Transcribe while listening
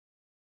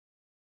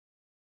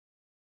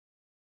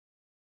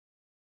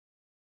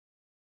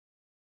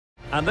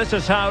And this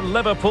is how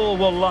Liverpool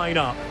will line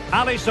up.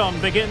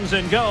 Alisson begins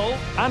in goal.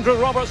 Andrew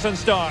Robertson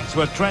starts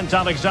with Trent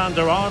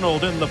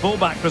Alexander-Arnold in the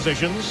fullback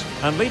positions.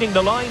 And leading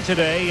the line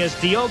today is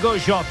Diogo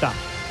Jota.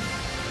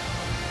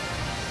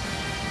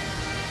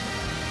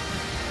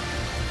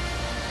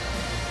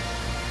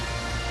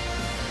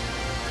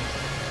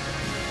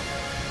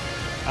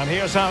 And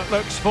here's how it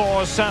looks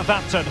for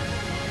Southampton.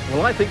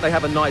 Well, I think they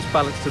have a nice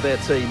balance to their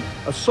team.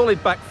 A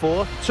solid back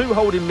four, two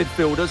holding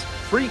midfielders,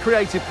 three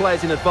creative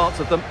players in advance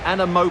of them,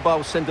 and a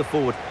mobile centre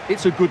forward.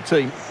 It's a good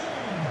team.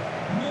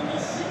 Number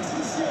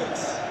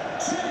 66,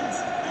 Trent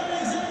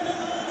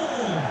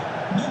Alexander-Arnold.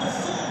 Number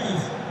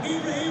 5,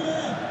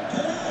 Ibrahima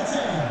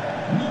Konate.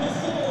 Number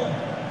 4,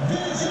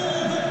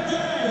 Virgil van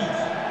Dijk.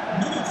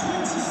 Number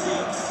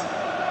 26,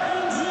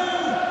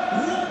 Andrew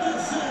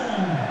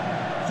Robertson.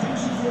 Thank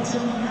you for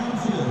attending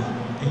Anfield.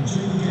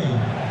 Enjoy the game.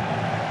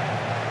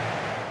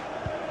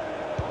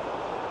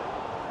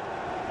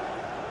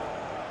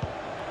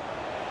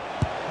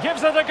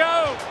 Gives it a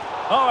go.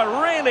 Oh, a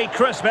really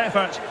crisp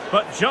effort,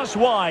 but just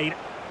wide.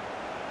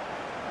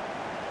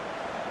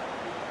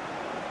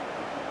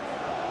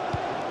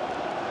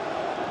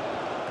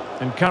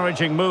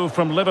 Encouraging move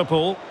from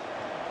Liverpool.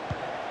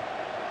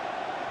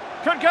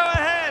 Could go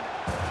ahead.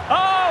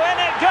 Oh, and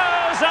it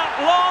goes at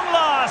long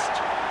last.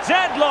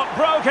 Deadlock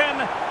broken.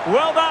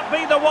 Will that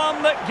be the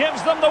one that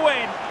gives them the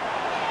win?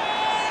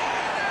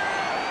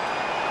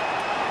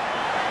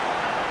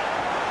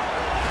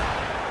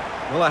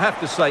 Well, I have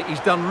to say, he's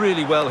done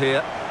really well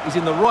here. He's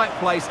in the right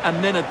place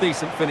and then a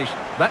decent finish.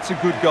 That's a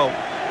good goal.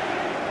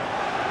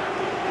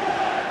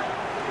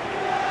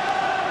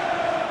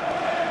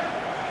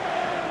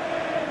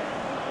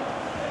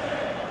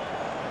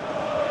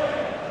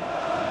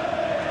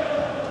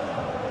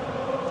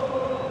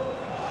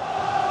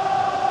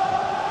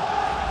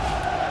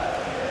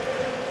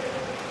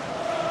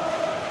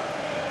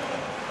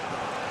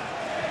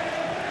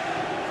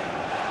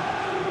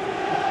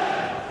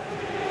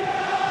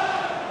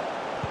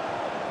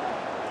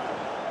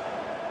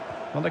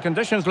 Well, the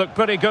conditions look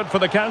pretty good for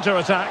the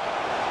counter-attack.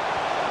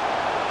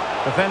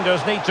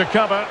 Defenders need to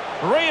cover.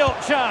 Real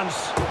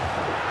chance.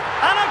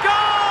 And a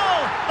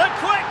goal! The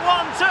quick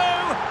 1-2!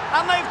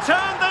 And they've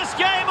turned this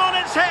game on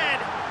its head.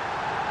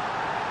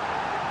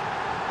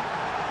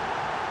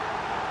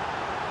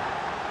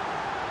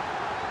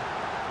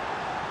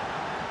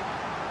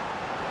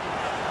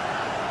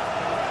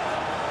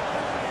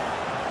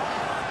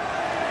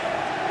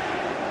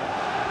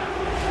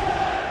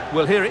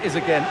 Well, here it is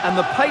again, and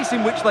the pace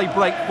in which they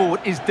break forward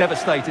is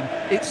devastating.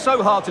 It's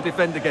so hard to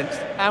defend against.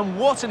 And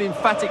what an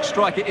emphatic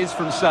strike it is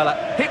from Salah.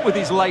 Hit with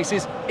his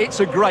laces,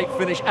 it's a great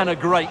finish and a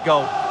great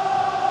goal.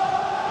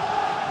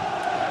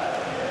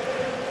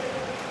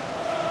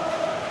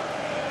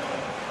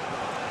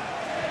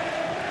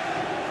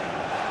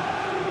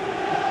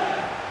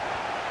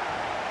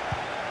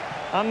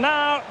 And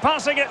now,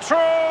 passing it through.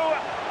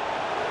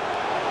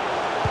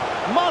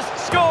 Must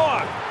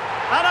score.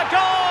 And a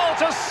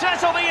goal to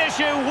settle the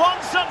issue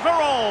once and for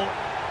all.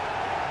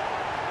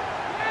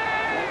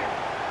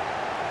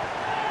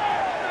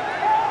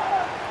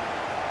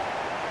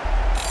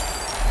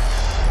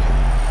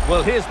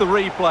 Well, here's the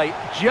replay.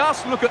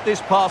 Just look at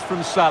this pass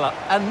from Salah.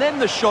 And then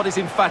the shot is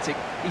emphatic.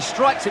 He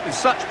strikes it with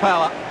such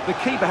power, the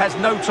keeper has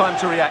no time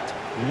to react.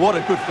 What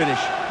a good finish.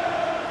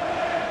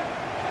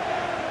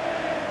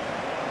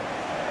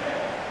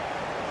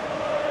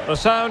 The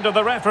sound of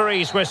the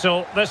referee's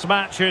whistle. This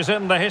match is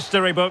in the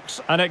history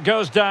books and it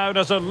goes down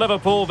as a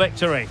Liverpool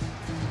victory.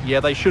 Yeah,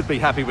 they should be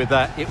happy with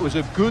that. It was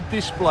a good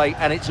display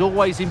and it's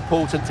always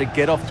important to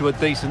get off to a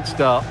decent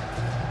start.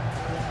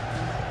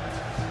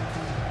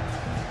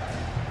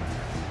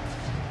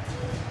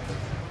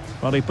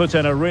 Well, he put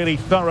in a really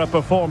thorough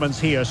performance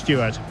here,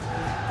 Stuart.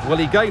 Well,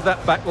 he gave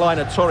that back line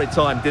a torrid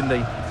time, didn't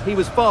he? He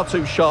was far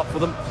too sharp for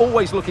them,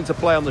 always looking to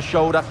play on the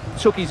shoulder,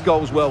 took his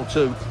goals well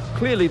too.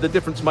 Clearly the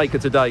difference maker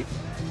today.